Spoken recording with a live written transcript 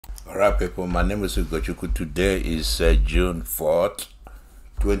Alright, people, my name is Ugochukwu. Today is June 4th,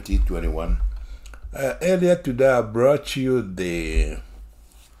 2021. Earlier today, I brought you the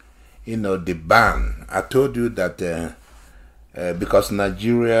ban. I told you that because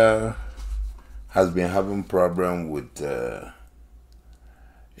Nigeria has been having problem with,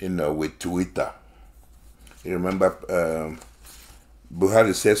 with Twitter. You remember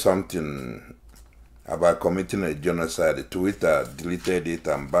Buhari said something about committing a genocide. Twitter deleted it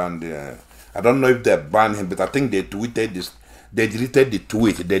and banned it. I don't know if they banned him, but I think they tweeted this. They deleted the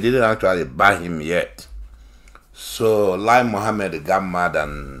tweet. They didn't actually ban him yet. So Lai Mohammed got mad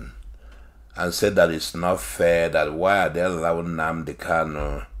and said that it's not fair, that why are they allowing Nnamdi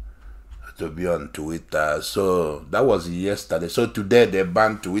Kanu to be on Twitter. So that was yesterday. So today they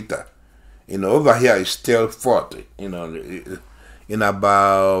banned Twitter. Over here it's still 40. In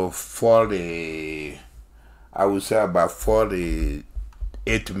about 40, I would say about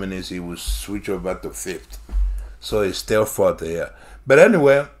 48 minutes, he will switch over to 50. So it's still 40 here. But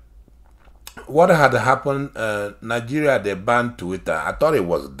anyway, what had happened, Nigeria, they banned Twitter. I thought it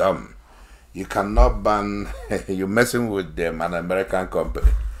was dumb. You cannot ban, you're messing with them, an American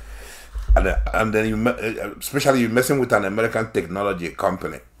company. And then especially you're messing with an American technology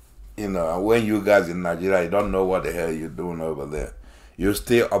company. When you guys in Nigeria, you don't know what the hell you're doing over there. You're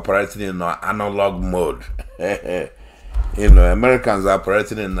still operating in an analog mode. Americans are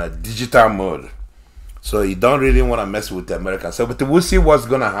operating in a digital mode. So you don't really want to mess with Americans. So, but we'll see what's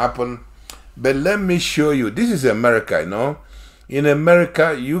going to happen. But let me show you. This is America, In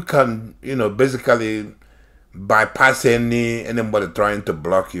America, you can, basically bypass anybody trying to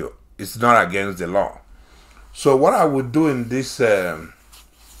block you. It's not against the law. So what I would do in this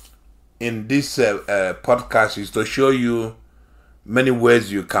podcast is to show you many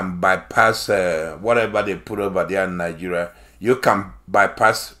ways you can bypass whatever they put over there in Nigeria. You can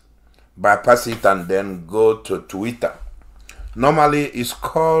bypass it and then go to Twitter. Normally, it's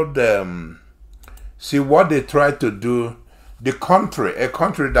called. See what they try to do. A country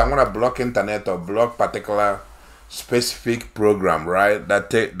that want to block internet or block particular specific program, right?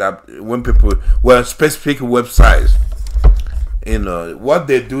 That when people specific websites. What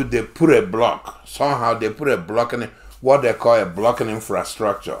they do, they put a block. Somehow they put a block in it, what they call a blocking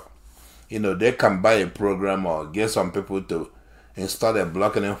infrastructure. They can buy a program or get some people to install a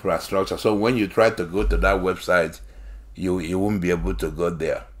blocking infrastructure. So when you try to go to that website, you won't be able to go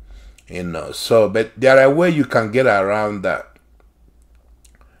there. But there are ways you can get around that.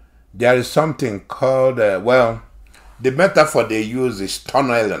 There is something called, the metaphor they use is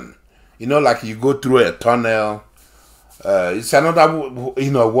tunneling. Like you go through a tunnel. It's another,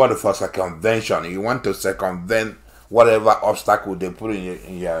 word for circumvention. You want to circumvent whatever obstacle they put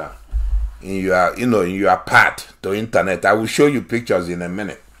in your path to internet. I will show you pictures in a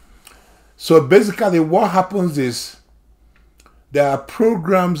minute. So basically, what happens is there are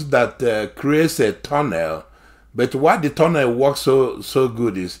programs that creates a tunnel, but why the tunnel works so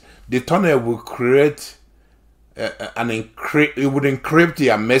good is the tunnel will create it would encrypt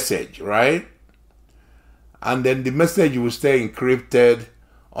your message, right? And then the message will stay encrypted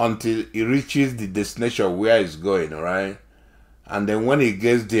until it reaches the destination where it's going, right? And then when it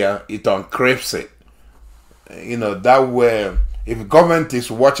gets there, it encrypts it. That way, if government is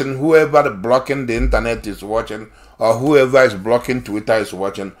watching, whoever blocking the internet is watching, or whoever is blocking Twitter is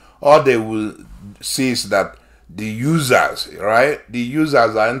watching, all they will see is that the users, right? The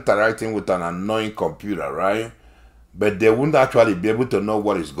users are interacting with an annoying computer, right? But they wouldn't actually be able to know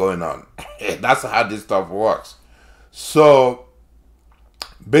what is going on. That's how this stuff works. So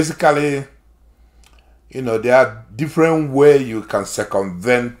basically, there are different ways you can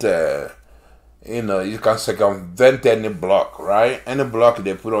circumvent. You can circumvent any block, right? Any block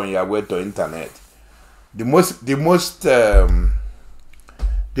they put on your way to internet. The most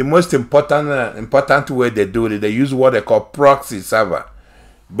important way they do it, they use what they call proxy server.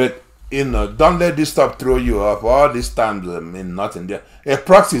 But don't let this stuff throw you off. All these times mean nothing there. A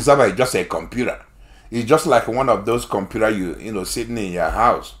proxy server is just a computer. It's just like one of those computers sitting in your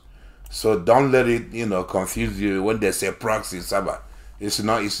house. So don't let it confuse you when they say proxy server. It's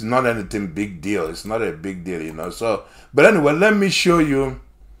not anything big deal. It's not a big deal, So, but anyway, let me show you.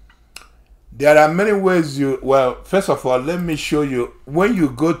 There are many ways first of all, let me show you when you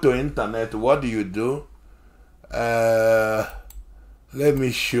go to internet, what do you do? Let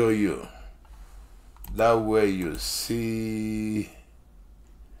me show you. That way you see.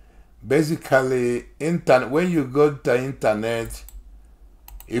 Basically, when you go to internet,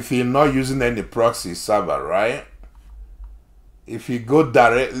 if you're not using any proxy server, right? If you go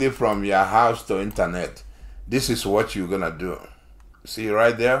directly from your house to internet, this is what you're gonna do. See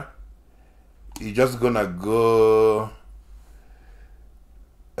right there? You're just gonna go.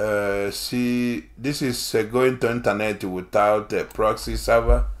 See, this is going to internet without a proxy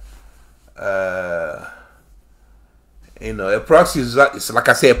server. You know, a proxy is like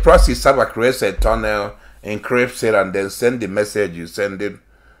I say, a proxy server creates a tunnel, encrypts it, and then send the message. You send it,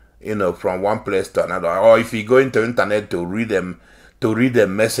 you know, from one place to another. Or if you go into internet to read them, to read a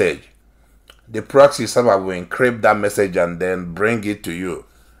message, the proxy server will encrypt that message and then bring it to you.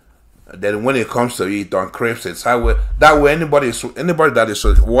 Then when it comes to you, it encrypts it. So that way, anybody that is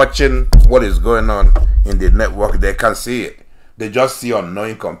watching what is going on in the network, they can see it. They just see on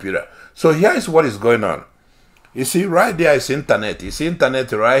knowing computer. So here is what is going on. You see, right there is internet. You see internet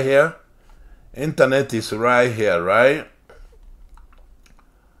right here? Internet is right here, right?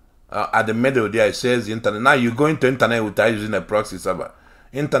 At the middle there, it says internet. Now you go into internet without using a proxy server.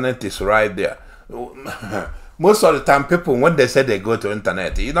 Internet is right there. Most of the time, people, when they say they go to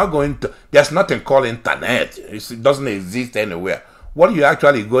internet, you're not going to, there's nothing called internet. It doesn't exist anywhere. What you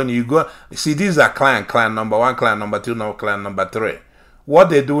actually going, you go, see, these are client number 1, client number 2, client number 3. What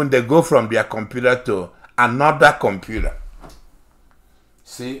they do when they go from their computer to another computer.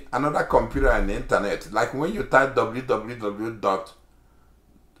 See, another computer on the internet. Like when you type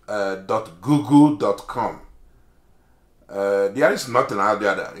www.google.com, there is nothing out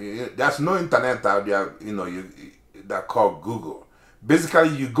there. There's no internet out there, you know, that called Google. Basically,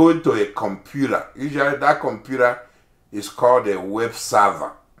 you go into a computer. Usually, that computer is called a web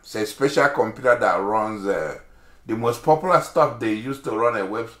server. It's a special computer that runs the most popular stuff they use to run a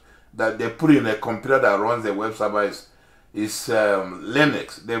web, that they put in a computer that runs a web server is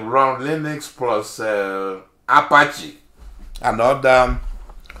Linux. They run Linux plus Apache and other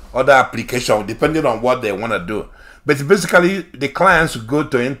applications depending on what they want to do. But basically, the clients go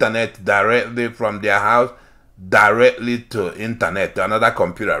to internet directly from their house, directly to internet, to another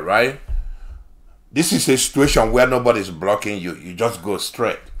computer, right? This is a situation where nobody is blocking you. You just go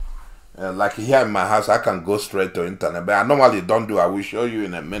straight. Like here in my house, I can go straight to internet, but I normally don't do. I will show you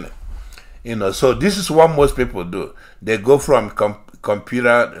in a minute. You know, so this is what most people do. They go from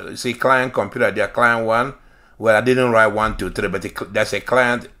computer, see client computer, their client 1. Well, I didn't write 1, 2, 3, but there's a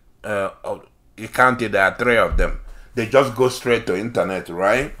client. You counted there are 3 of them. They just go straight to internet,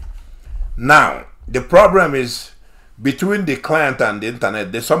 right? Now, the problem is between the client and the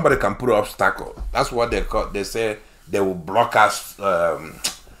internet, somebody can put an obstacle. That's what they call. They say they will block us.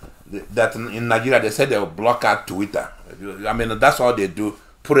 That in Nigeria, they say they will block our Twitter. I mean, that's all they do.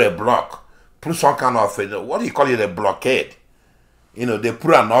 Put a block. Put some kind of, what do you call it, a blockade. You know, they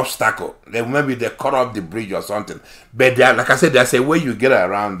put an obstacle. Maybe they cut off the bridge or something. But like I said, there's a way you get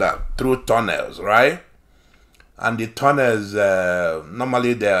around that, through tunnels, right? And the tunnels,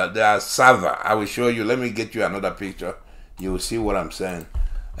 normally they are server. I will show you. Let me get you another picture. You will see what I'm saying.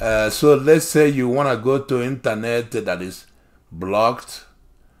 So let's say you want to go to internet that is blocked.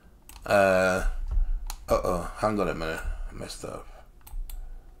 Hang on a minute. I messed up.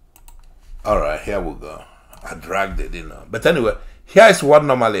 All right, here we go. I dragged it, you know. But anyway, here is what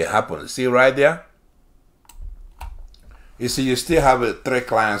normally happens. See right there? You see, you still have 3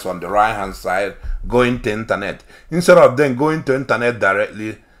 clients on the right-hand side going to internet. Instead of them going to internet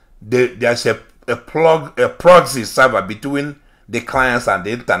directly, there's a proxy server between the clients and the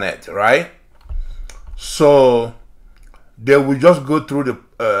internet, right? So they will just go through the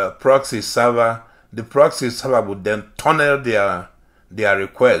proxy server. The proxy server would then tunnel their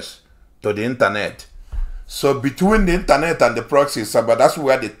requests to the internet. So between the internet and the proxy server, that's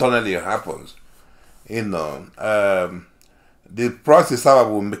where the tunneling happens. You know, the proxy server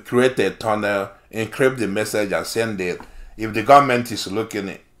will create a tunnel, encrypt the message, and send it. If the government is looking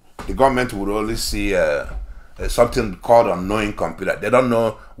at it, the government would only see something called unknowing computer. They don't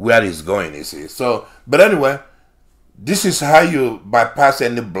know where it's going, you see. So, but anyway, this is how you bypass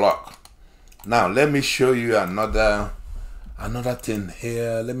any block. Now, let me show you another thing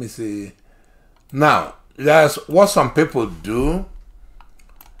here. Let me see. Now, that's what some people do.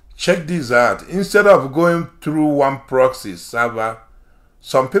 Check this out. Instead of going through one proxy server,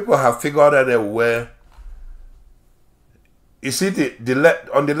 some people have figured out a way. You see,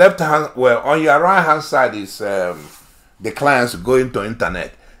 on the left hand, well, on your right hand side is the clients going to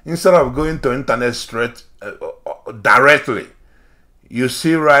internet. Instead of going to internet straight directly, you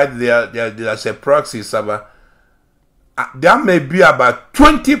see right there's a proxy server. There may be about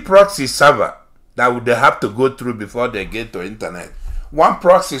 20 proxy servers that they have to go through before they get to internet. One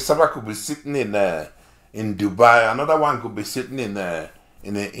proxy server could be sitting in Dubai. Another one could be sitting in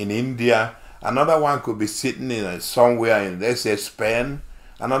India. Another one could be sitting in somewhere in, let's say, Spain.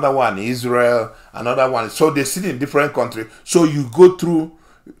 another one Israel, another one. So they sit in different countries. So you go through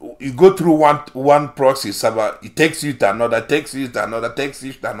one proxy server. It takes you to another, takes you to another, takes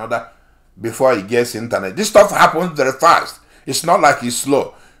you to another before it gets internet. This stuff happens very fast. It's not like it's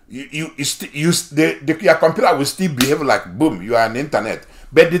slow. Your computer will still behave like boom, you are on internet.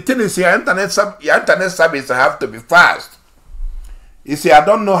 But the thing is, your internet service have to be fast. You see, I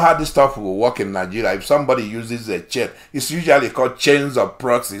don't know how this stuff will work in Nigeria. If somebody uses a chain, it's usually called chains of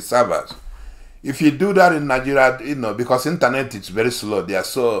proxy servers. If you do that in Nigeria, because internet is very slow there,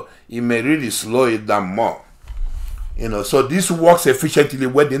 so it may really slow it down more. So this works efficiently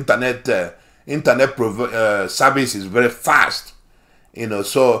when the internet service is very fast.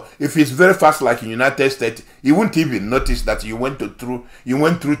 So if it's very fast, like in United States, you won't even notice that you went through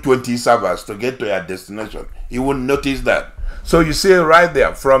 20 servers to get to your destination. You won't notice that. So you see right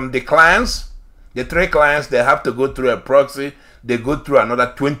there, from the clients, the 3 clients, they have to go through a proxy. They go through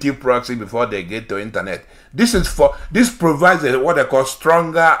another 20 proxy before they get to internet. This provides what they call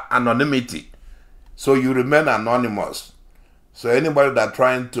stronger anonymity. So you remain anonymous. So anybody that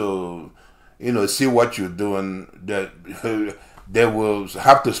trying to, see what you're doing, they will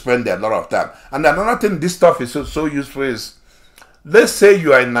have to spend a lot of time. And another thing this stuff is so useful is, let's say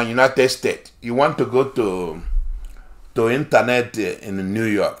you are in the United States. You want to go to internet in New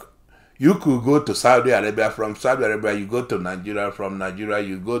York. You could go to Saudi Arabia. From Saudi Arabia, you go to Nigeria. From Nigeria,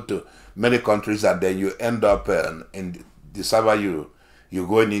 you go to many countries, and then you end up in the server you're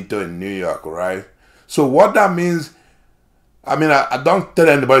going into in New York, right? So what that means, I don't tell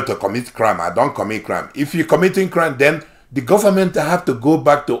anybody to commit crime. I don't commit crime. If you're committing crime, then the government have to go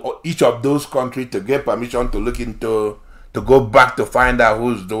back to each of those countries to get permission to look into, to go back to find out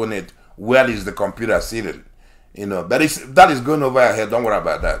who's doing it. Where is the computer sitting? That is going over your head. Don't worry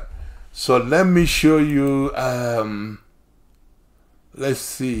about that. So let me show you. Let's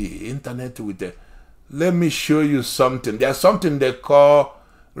see, internet with it. Let me show you something. There's something they call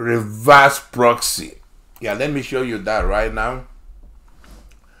reverse proxy. Yeah, let me show you that right now.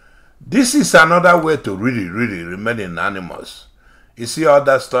 This is another way to really remain anonymous. You see all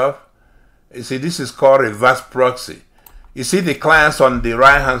that stuff? You see, this is called reverse proxy. You see the clients on the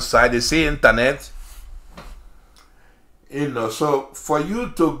right hand side, you see internet. So for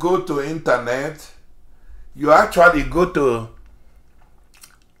you to go to internet, you actually go to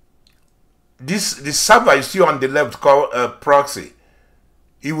the server you see on the left called a proxy.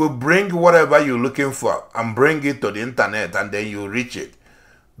 It will bring whatever you're looking for and bring it to the internet, and then you reach it.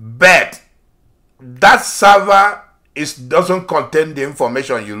 But that server doesn't contain the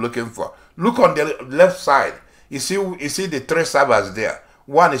information you're looking for. Look on the left side. You see the 3 servers there.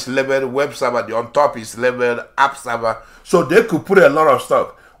 One is labeled web server. The on top is labeled app server. So they could put a lot of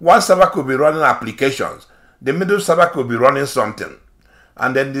stuff. One server could be running applications. The middle server could be running something,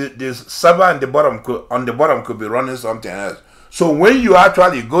 and then the server on the bottom could be running something else. So when you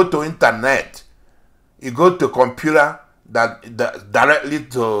actually go to internet, you go to computer that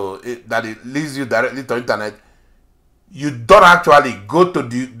it leads you directly to internet. You don't actually go to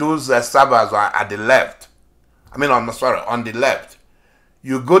those servers at the left. On the left.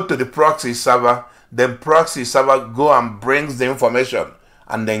 You go to the proxy server. Then proxy server go and brings the information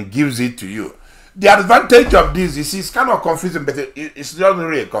and then gives it to you. The advantage of this is, it's kind of confusing, but it's not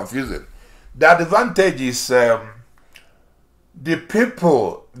really confusing. The advantage is the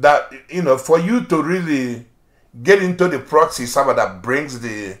people that, for you to really get into the proxy server that brings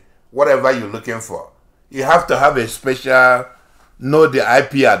the whatever you're looking for, you have to have a special, know the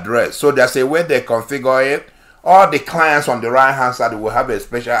IP address. So there's a way they configure it. All the clients on the right hand side will have a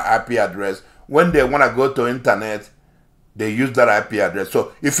special IP address. When they want to go to internet, they use that IP address.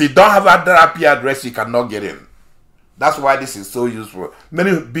 So if you don't have that IP address, you cannot get in. That's why this is so useful.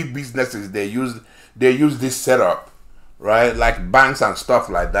 Many big businesses, they use this setup, right? Like banks and stuff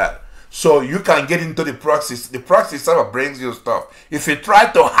like that. So you can get into the proxy. The proxy server brings you stuff. If you try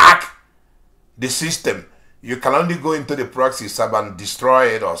to hack the system, you can only go into the proxy server and destroy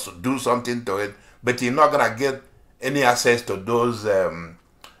it or do something to it, but you're not gonna get any access to those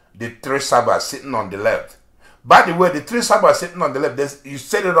the 3 servers sitting on the left. By the way, the 3 servers sitting on the left, you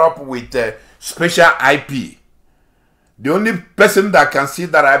set it up with special IP. The only person that can see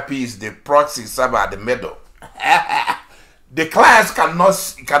that IP is the proxy server at the middle. The clients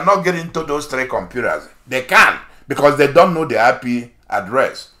cannot get into those 3 computers. They can, because they don't know the IP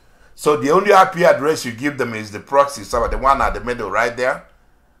address. So the only IP address you give them is the proxy server, the one at the middle right there.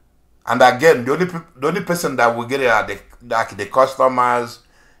 And again, the only person that will get it are the customers,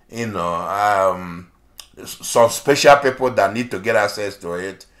 some special people that need to get access to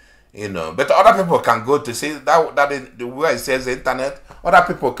it, But other people can go to see that is where it says internet.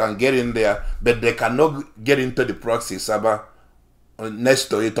 Other people can get in there, but they cannot get into the proxy server next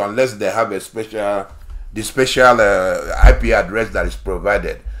to it unless they have a special IP address that is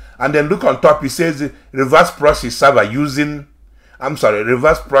provided. And then look on top, it says reverse proxy server using,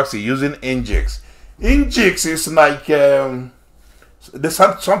 reverse proxy using Nginx. Nginx is like,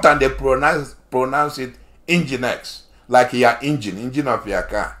 sometimes they pronounce it Nginx, like your engine of your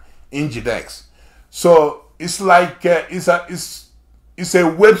car, Nginx. So it's like, it's a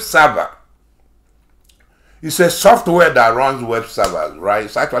web server. It's a software that runs web servers, right?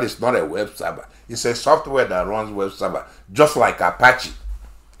 It's not a web server. It's a software that runs web server, just like Apache,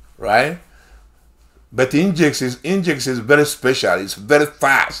 right? But Nginx is very special. It's very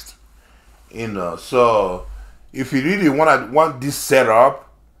fast, So if you really want this setup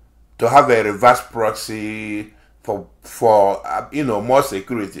to have a reverse proxy for more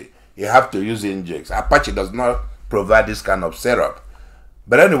security, you have to use Nginx. Apache does not provide this kind of setup.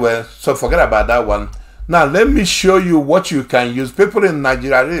 But anyway, so forget about that one. Now let me show you what you can use. People in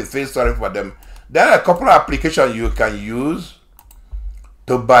Nigeria really feel sorry for them. There are a couple of applications you can use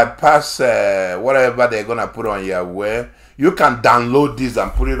to bypass whatever they're gonna put on your web. You can download this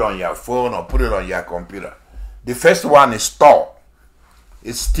and put it on your phone or put it on your computer. The first one is Tor.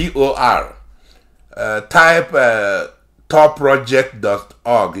 It's Tor. Type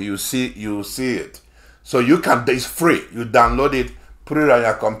torproject.org. You see it. So it's free. You download it, put it on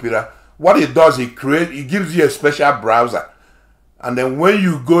your computer. What it does, it gives you a special browser. And then when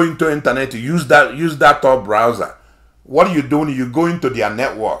you go into internet to use that Tor browser, what are you doing? You go into their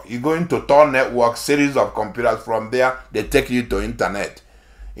network. You go into Tor network, series of computers. From there, they take you to internet.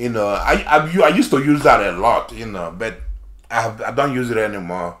 I used to use that a lot, but I don't use it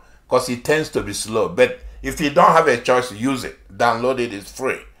anymore because it tends to be slow. But if you don't have a choice, use it. Download it. It's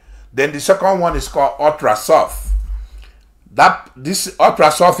free. Then the second one is called Ultrasoft. This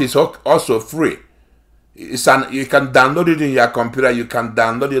Ultrasoft is also free. You can download it in your computer. You can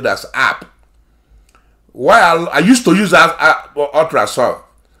download it as app. While I used to use Ultrasoft.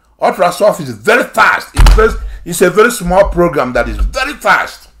 Ultrasoft is very fast. It's a very small program that is very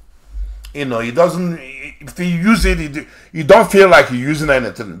fast. It doesn't. If you use it, you don't feel like you're using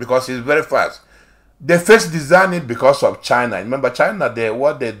anything because it's very fast. They first designed it because of China. Remember, China,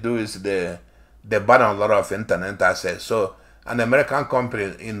 what they do is they ban a lot of internet access. So an American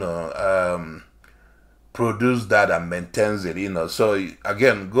company, produce that and maintains it, So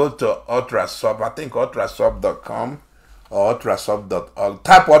again, go to Ultrasoft. I think Ultrasoft.com or Ultrasoft.org.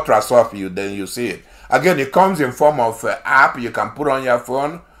 Type Ultrasoft, then you see it. Again, it comes in form of app you can put on your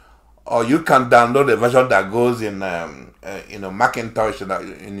phone, or you can download a version that goes in Macintosh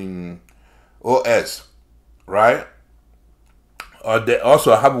in OS, right? Or they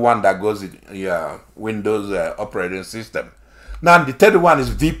also have one that goes in your Windows operating system. Now the third one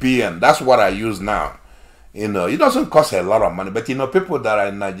is VPN. That's what I use now. It doesn't cost a lot of money, but people that are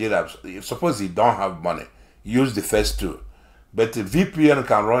in Nigeria, suppose you don't have money, use the first two. But the VPN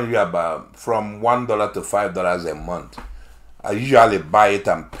can run you about from $1 to $5 a month. I usually buy it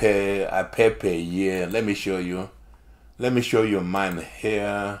and I pay per year. Let me show you mine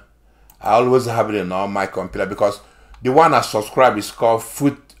here. I always have it in all my computer because the one I subscribe is called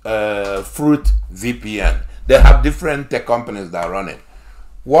Fruit VPN. They have different tech companies that run it.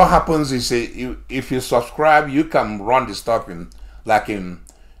 What happens is if you subscribe, you can run the stuff I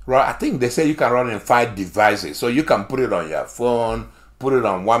think they say you can run in 5 devices. So you can put it on your phone, put it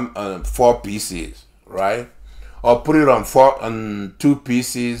on 4 PCs, right? Or put it on 2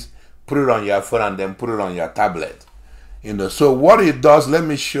 PCs, put it on your phone, and then put it on your tablet. So what it does, let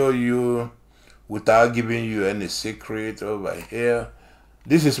me show you without giving you any secret over here.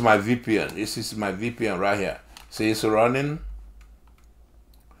 This is my VPN. This is my VPN right here. See, it's running.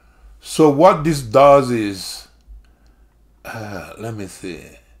 So what this does is, let me see.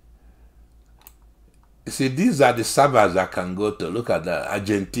 See, these are the servers I can go to. Look at that.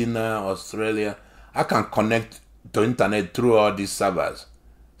 Argentina, Australia. I can connect to internet through all these servers.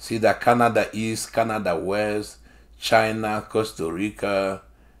 See that Canada East, Canada West, China, Costa Rica.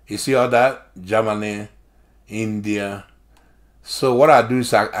 You see all that? Germany, India. So what I do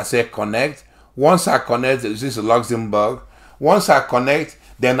is I say connect. Once I connect, this is Luxembourg. Once I connect,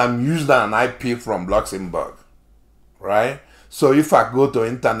 then I'm using an IP from Luxembourg, right? So if I go to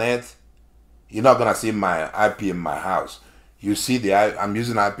internet, you're not gonna see my IP in my house. You see I'm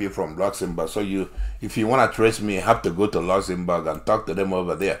using IP from Luxembourg. So if you wanna trace me, you have to go to Luxembourg and talk to them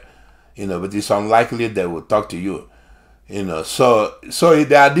over there. But it's unlikely they will talk to you. So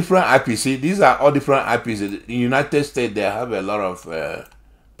there are different IPs. See, these are all different IPs. In the United States, they have a lot of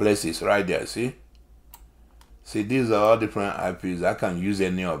places right there. See, See, these are all different IPs. I can use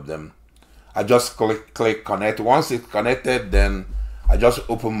any of them. I just click connect. Once it's connected, then I just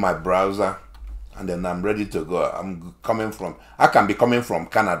open my browser, and then I'm ready to go. I can be coming from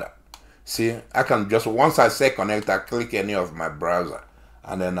Canada. See, I can just, once I say connect, I click any of my browser,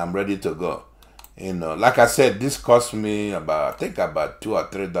 and then I'm ready to go. You know, like I said, this cost me about, I think about $2 or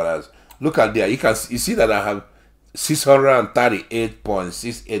 $3. Look at there. You see that I have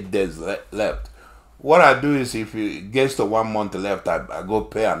 638.68 days left. What I do is, if it gets to 1 month left, I go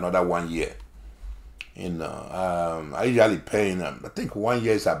pay another 1 year. You know, I usually pay, I think 1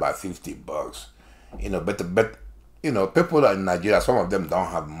 year is about $50. You know, but you know, people in Nigeria, some of them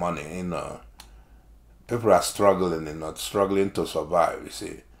don't have money. You know, people are struggling, you know, struggling to survive. You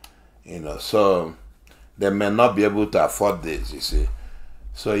see, you know, so they may not be able to afford this. You see.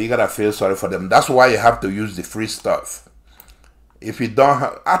 So you gotta feel sorry for them. That's why you have to use the free stuff. If you don't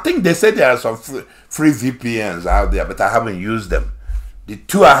have, I think they say there are some free VPNs out there, but I haven't used them. The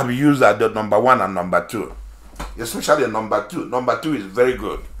two I have used are the number 1 and number 2. Especially number 2. Number 2 is very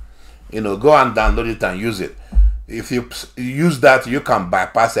good. You know, go and download it and use it. If you use that, you can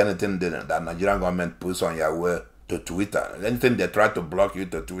bypass anything that Nigerian government puts on your way to Twitter. Anything they try to block you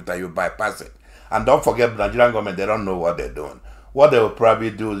to Twitter, you bypass it. And don't forget, the Nigerian government, they don't know what they're doing. What they will probably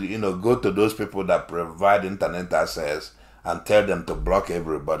do is, you know, go to those people that provide internet access and tell them to block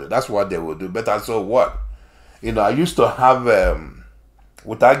everybody. That's what they will do. But so what? You know, I used to have,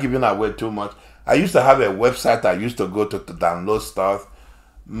 without giving away too much, I used to have a website I used to go to download stuff.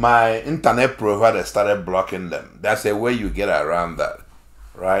 My internet provider started blocking them. That's a way you get around that,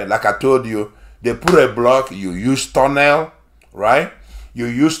 right? Like I told you, they put a block, you use tunnel, right? You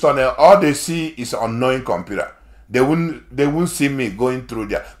use tunnel, all they see is unknown computer. They won't see me going through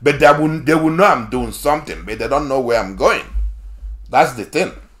there, but they will know I'm doing something, but they don't know where I'm going. That's the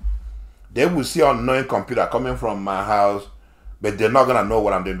thing. They will see unknown computer coming from my house, but they're not gonna know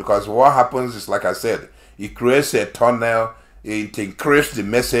what I'm doing, because what happens is, like I said, it creates a tunnel, it encrypts the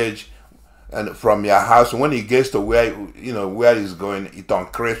message, and from your house, when it gets to where where it's going, it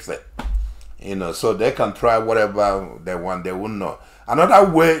uncrypts it. You know, so they can try whatever they want. They won't know. Another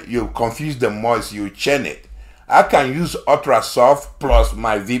way you confuse them more is you chain it. I can use Ultrasoft plus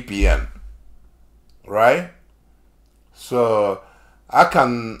my VPN, right? So I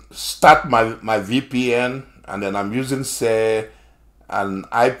can start my VPN, and then I'm using, say, an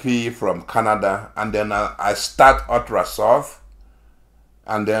IP from Canada, and then I start Ultrasoft,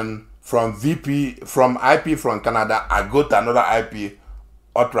 and then from IP from Canada, I go to another IP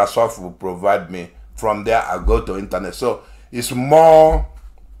Ultrasoft will provide me. From there, I go to internet. So it's more,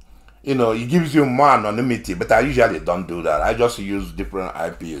 you know, it gives you more anonymity, but I usually don't do that. I just use different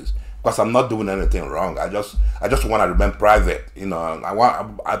IPs because I'm not doing anything wrong. I just want to remain private. You know,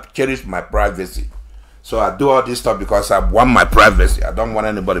 I cherish my privacy. So I do all this stuff because I want my privacy. I don't want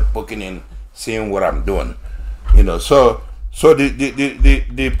anybody poking in, seeing what I'm doing. You know, so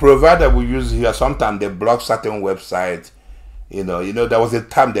the provider we use here, sometimes they block certain websites. You know, there was a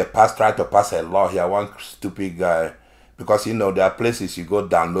time they tried to pass a law here, one stupid guy, because, you know, there are places you go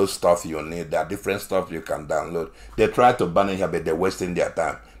download stuff you need. There are different stuff you can download. They try to ban it here, but they're wasting their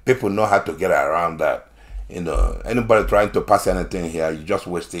time. People know how to get around that. You know, anybody trying to pass anything here, you're just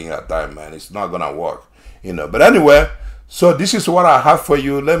wasting your time, man. It's not going to work. You know, but anyway, so this is what I have for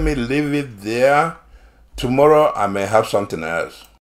you. Let me leave it there. Tomorrow, I may have something else.